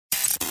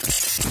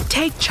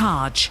Take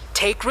charge.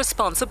 Take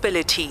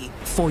responsibility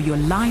for your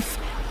life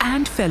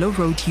and fellow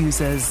road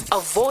users.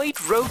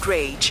 Avoid road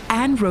rage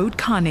and road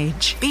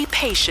carnage. Be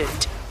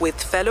patient with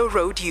fellow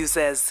road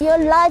users. Your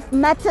life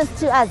matters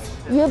to us.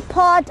 You're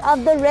part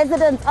of the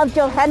residents of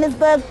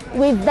Johannesburg.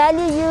 We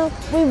value you.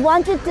 We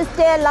want you to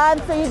stay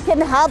alive so you can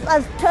help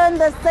us turn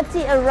the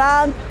city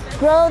around,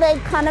 grow the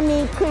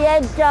economy,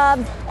 create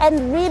jobs,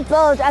 and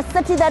rebuild a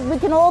city that we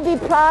can all be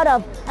proud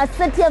of, a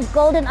city of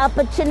golden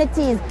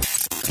opportunities.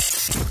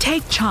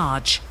 Take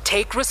charge.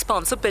 Take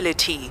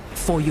responsibility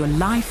for your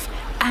life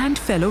and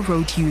fellow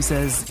road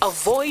users.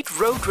 Avoid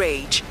road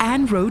rage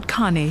and road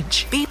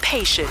carnage. Be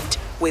patient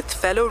with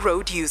fellow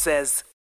road users.